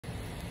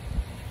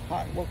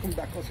Hi, welcome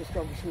back. Let's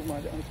subscribe to my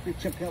Undisputed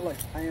Champion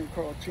Life. I am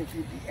Carl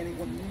Champion D.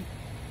 Anyone new?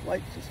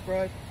 Like,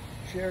 subscribe,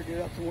 share, get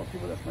it out to more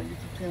people. That's my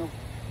YouTube channel.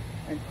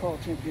 And Carl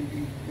Champion D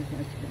is my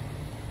Instagram.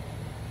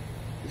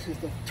 This is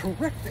the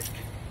terrific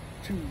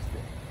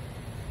Tuesday.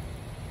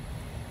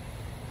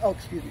 Oh,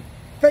 excuse me.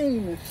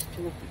 Famous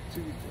terrific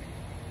Tuesday.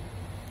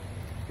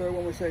 Third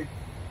one would say,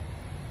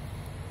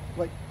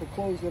 like the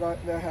clothes that I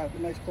have, the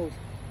nice clothes.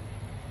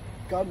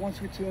 God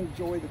wants you to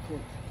enjoy the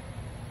clothes.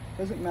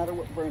 Doesn't matter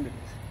what brand it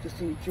is.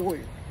 Just enjoy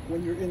it.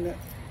 When you're in that,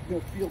 you're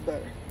going to feel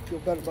better. You feel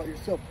better about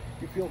yourself.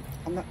 You feel,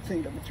 I'm not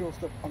saying that material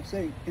stuff, I'm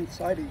saying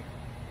inside of you.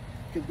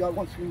 Because God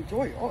wants you to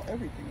enjoy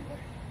everything in life.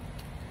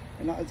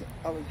 And as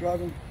I was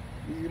driving,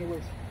 the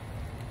universe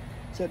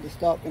said to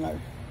stop, and I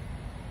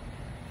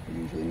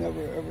usually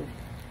never ever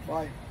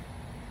buy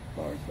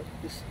flowers, but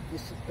this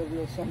is a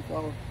real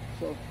sunflower.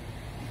 So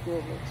this girl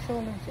was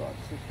selling them, so I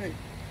said, hey,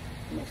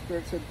 and my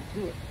spirit said to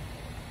do it.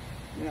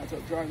 And as I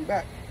was driving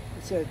back,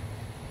 it said,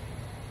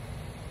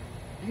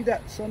 be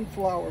that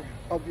sunflower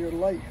of your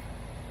life.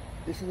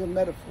 This is a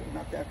metaphor,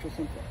 not the actual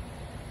sunflower,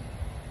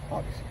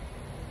 obviously.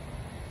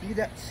 Be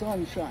that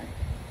sunshine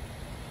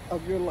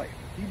of your life.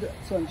 Be that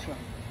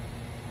sunshine.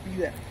 Be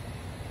that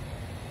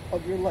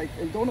of your life.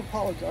 And don't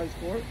apologize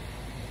for it.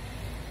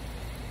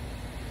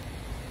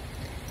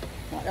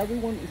 Not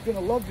everyone is going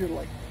to love your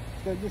life.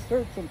 It's going to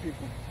disturb some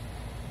people.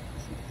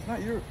 It's not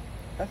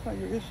that's not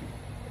your issue.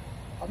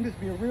 I'm just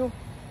being real.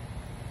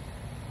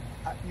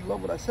 You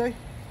love what I say?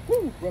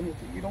 Woo, run with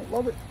it. You don't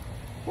love it?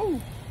 Woo,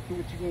 do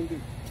what you're going to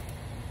do.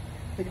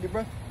 Take a deep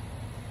breath.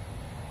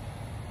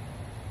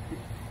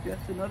 Yes,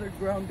 another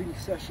grounding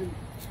session.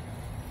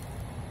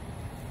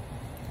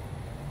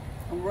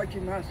 I'm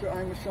Reiki Master.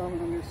 I'm a Shaman.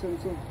 I'm going to send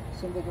some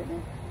symbols right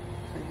now.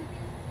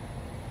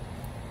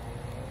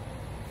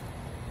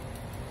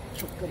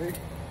 Shungite.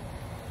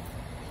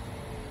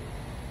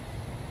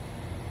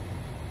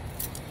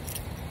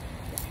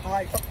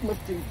 High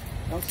uplifting.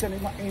 I'm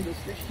sending my angels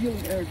the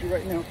healing energy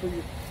right now for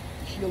you.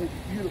 The healing,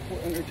 beautiful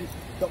energy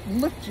that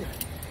lift you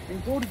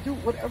and go to do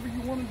whatever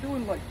you want to do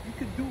in life. You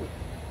can do it.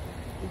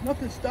 There's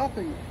nothing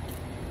stopping you.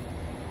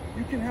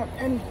 You can have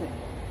anything.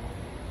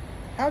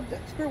 Have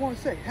that, Spirit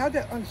wants to say, have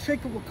that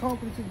unshakable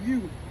confidence in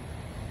you.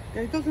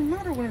 That it doesn't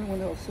matter what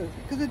anyone else says,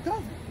 because it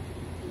doesn't.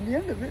 In the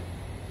end of it,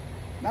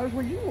 it matters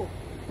where you are.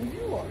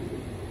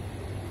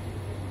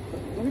 So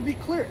let me be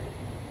clear.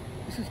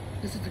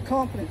 This is the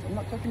confidence. I'm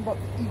not talking about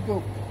the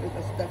ego.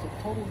 That's a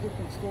total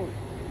different story.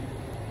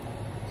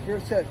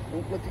 Spirit said,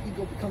 don't let the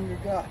ego become your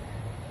God.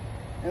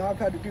 And I've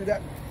had to do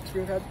that.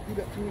 Spirit had to do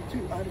that to me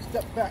too. I had to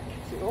step back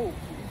and say, oh,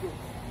 the ego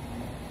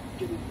is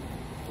getting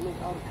a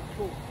little out of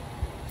control.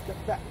 Step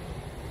back.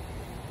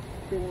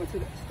 Spirit wants to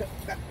say that. Step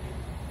back.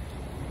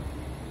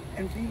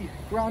 And be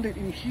grounded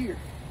in here.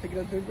 Take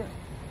another deep breath.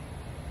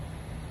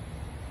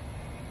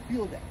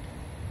 Feel that.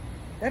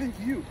 That is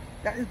you.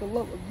 That is the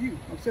love of you.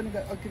 I'm sending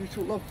that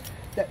unconditional love,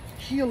 that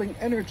healing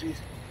energies.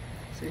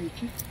 Say,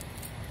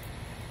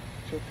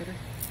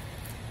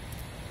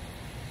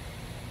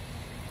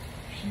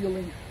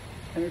 healing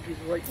energies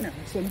right now.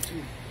 I'm sending to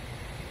you.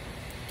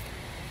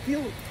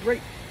 Feel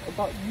great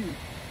about you.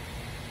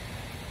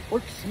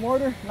 Work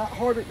smarter, not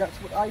harder. That's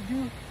what I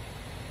do.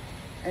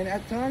 And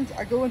at times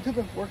I go into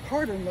the work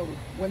harder mode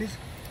when it's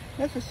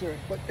necessary.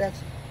 But that's,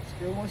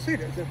 Spirit wants to say,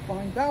 there's a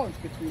fine balance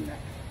between that.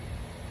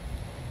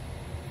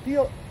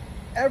 Feel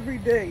every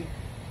day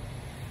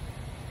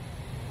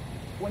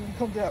when you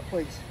come to that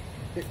place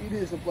that it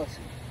is a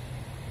blessing.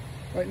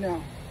 Right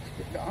now,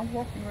 I'm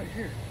walking right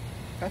here.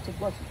 That's a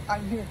blessing.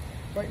 I'm here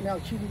right now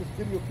shooting this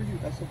video for you.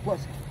 That's a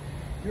blessing.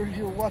 You're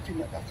here watching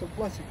that. That's a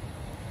blessing.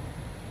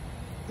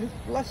 There's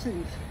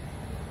blessings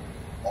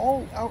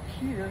all out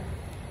here,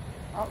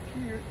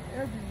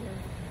 everywhere.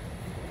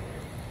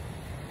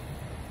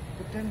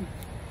 But then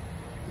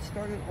it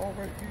started all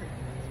right here.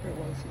 Spirit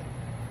wants to say.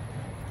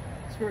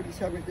 Spirit is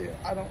having there.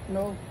 I don't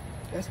know.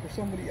 That's for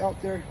somebody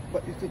out there,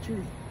 but it's the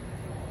truth.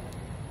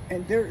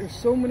 And there is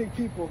so many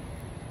people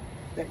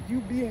that you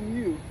being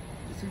you,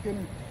 this is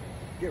gonna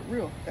get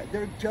real, that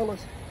they're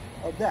jealous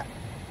of that.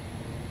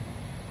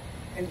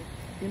 And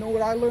you know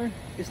what I learned?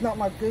 It's not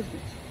my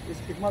business.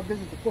 It's my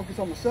business to focus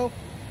on myself,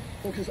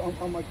 focus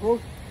on my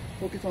growth,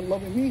 focus on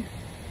loving me,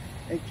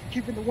 and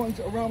keeping the ones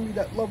around me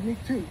that love me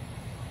too.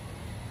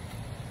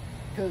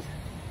 Because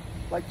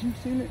like you've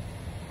seen it,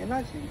 and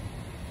I've seen it.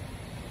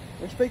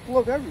 There's fake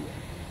love everywhere.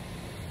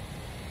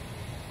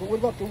 But what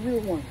about the real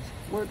ones?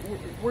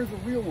 Where's the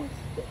real ones?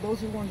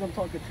 Those are the ones I'm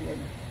talking to right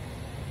now.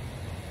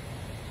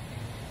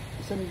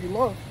 I'm sending you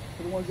love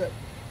for the ones that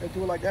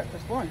do it like that.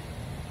 That's fine.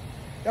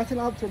 That's an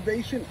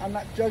observation. I'm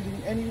not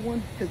judging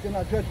anyone, because then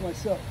I judge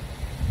myself.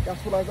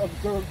 That's what I've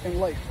observed in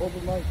life over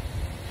my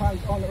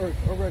times on earth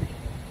already.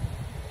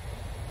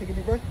 Take a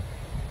deep breath.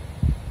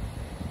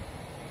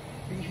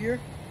 Be here.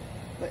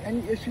 Let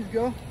any issues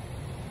go.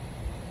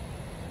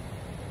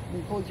 You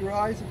can close your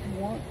eyes if you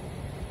want.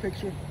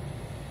 Picture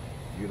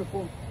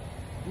beautiful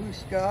blue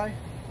sky,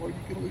 or you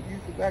can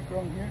use the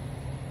background here.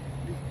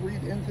 Just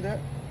breathe into that.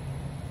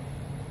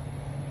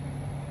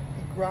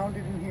 Be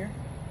grounded in here.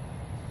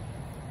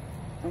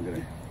 I'm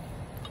gonna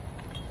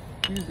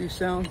use these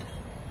sounds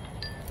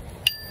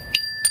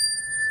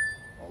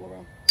all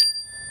around,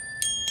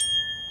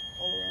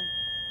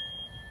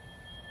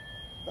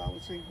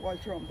 balancing. Why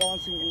sure I'm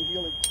balancing and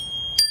healing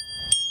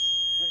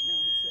right now,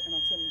 and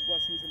I'm sending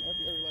blessings in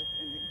every area of life,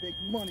 and big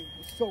money,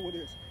 and so it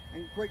is,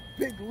 and great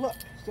big luck,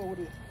 so it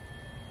is.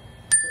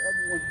 For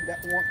everyone that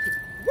wants it,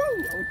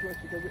 woo! I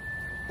rejoice because it.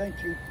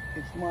 Thank you.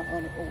 It's my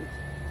honor always.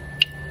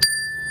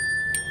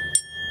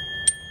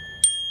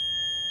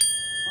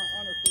 My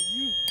honor for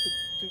you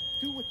to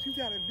do what you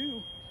gotta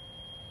do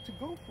to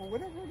go for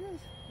whatever it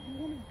is you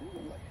want to do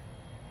in life.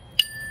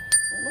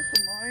 Don't let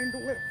the mind,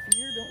 don't let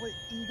fear, don't let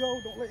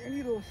ego, don't let any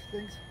of those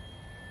things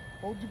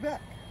hold you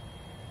back.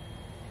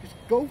 Just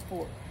go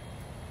for it.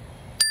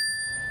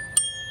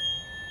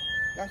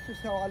 That's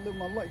just how I live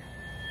my life.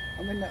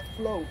 I'm in that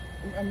flow.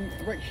 I'm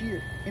right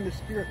here in the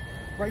spirit,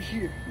 right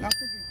here. Not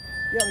thinking,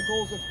 yeah, the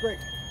goals are great.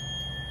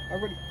 I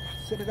already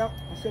set it out.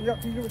 I set it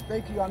out to you.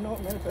 Thank you. I know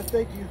it manifest.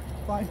 Thank you.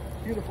 Fine.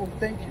 Beautiful.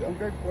 Thank you. I'm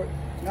grateful for it.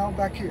 Now I'm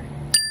back here.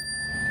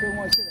 Still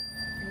want to say that.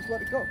 You just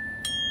let it go.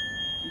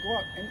 You go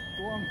out and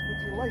go on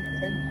with your life.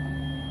 And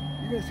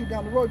you're going to see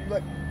down the road, you're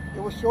like, it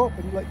will show up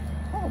and you're like,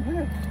 oh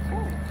man,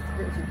 oh,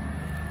 crazy.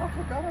 I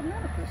forgot I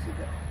manifested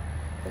that.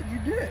 But you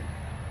did.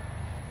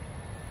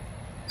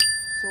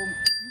 So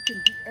you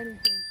can do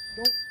anything.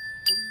 Don't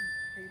believe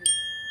haters.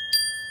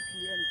 You can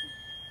do anything.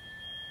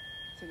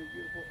 It's in a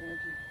beautiful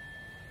energy.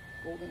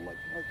 Golden light.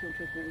 Our children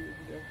transparent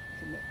energy there.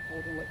 It's in that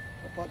golden light.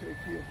 A positive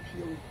feel.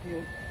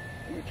 Healing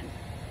energy.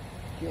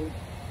 Healing.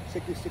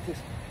 Sickness.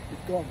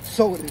 It's gone.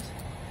 So it is.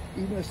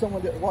 Even if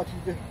someone that watches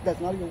this, that's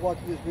not even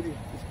watching this video,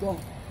 it's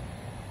gone.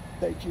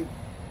 Thank you.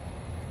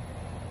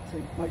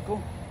 Say, Michael,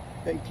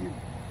 thank you.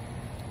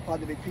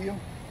 Positive feel.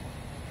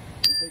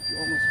 And thank you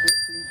all my spirit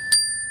team.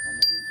 All my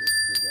angels,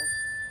 spirit guys.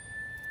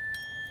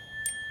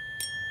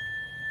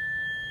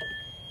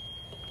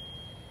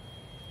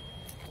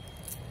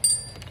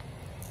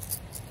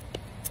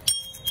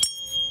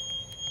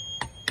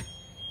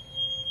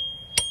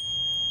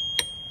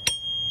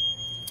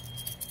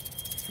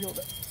 Feel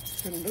that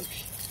sending those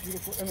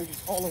beautiful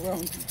energies all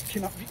around you.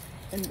 Cannot be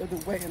any other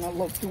way, and I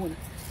love doing it.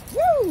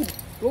 Woo!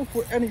 Go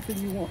for anything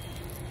you want.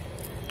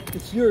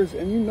 It's yours,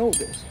 and you know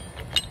this.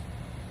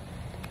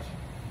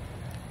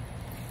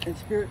 And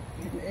spirit,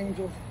 and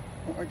angels,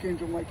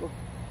 Archangel Michael,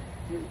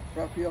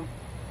 Raphael,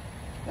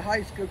 the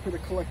highest good for the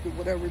collective,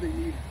 whatever they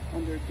need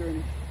on their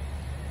journey.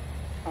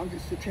 I'm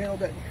just the channel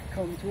that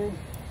comes through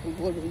to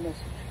deliver the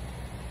message.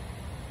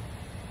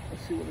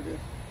 Let's see what it is.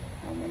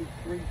 How many?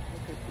 3?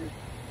 Okay, 3.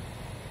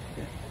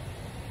 Okay.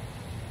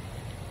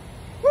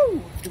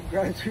 Woo! Give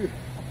gratitude.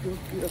 I feel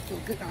good. I feel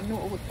good. I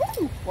know it was.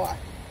 Woo! Why?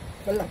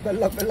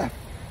 Bella.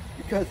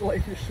 Because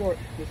life is short.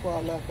 That's why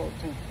I laugh all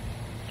the time.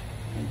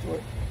 Enjoy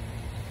it.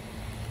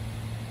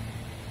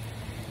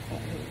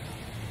 Okay.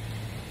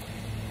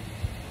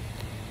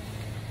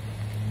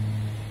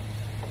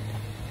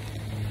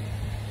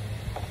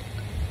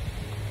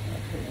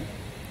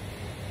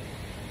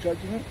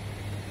 Judgment.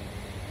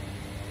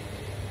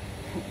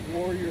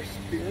 Warrior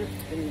spirit.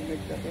 Can you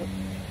make that up?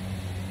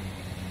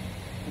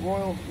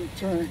 Royal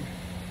return.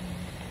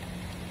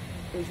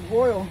 There's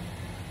royal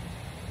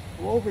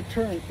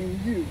return in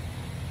you,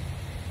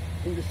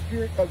 in the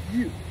spirit of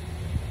you.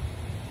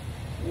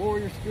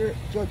 Warrior spirit,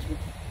 judgment.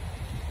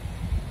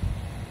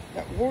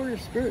 That warrior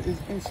spirit is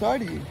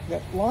inside of you.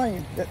 That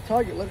lion, that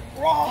tiger, let it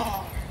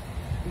roar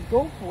and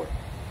go for it.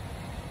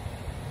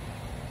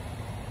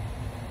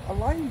 A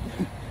lion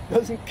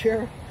doesn't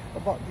care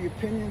about the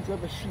opinions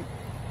of a sheep.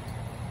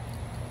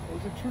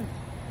 Those are truth.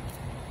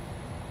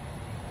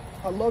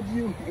 I love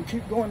you and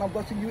keep going. I'm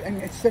blessing you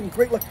and send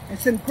great luck and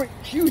send great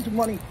huge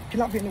money.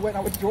 Cannot be in the way, and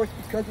I rejoice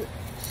because it.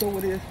 So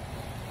it is.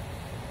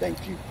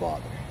 Thank you,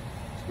 Father.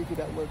 Speaking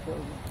that word for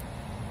everyone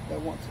that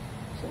wants it.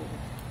 So it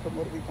is.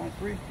 Promoted, we find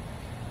free.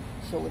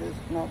 So it is.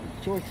 And I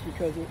rejoice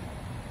because it.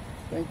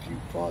 Thank you,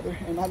 Father.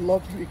 And I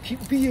love you.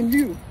 Keep being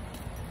you.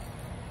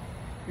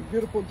 You're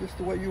beautiful just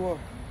the way you are.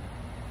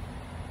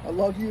 I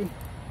love you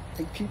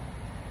and keep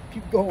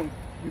going.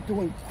 You're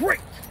doing great.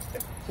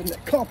 Send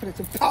that confidence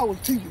and power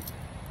to you.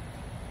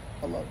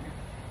 I love you.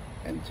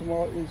 And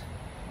tomorrow is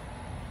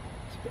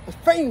a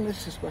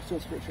famous expression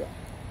of spirituality.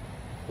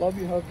 Love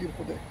you. Have a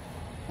beautiful day.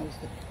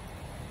 Namaste.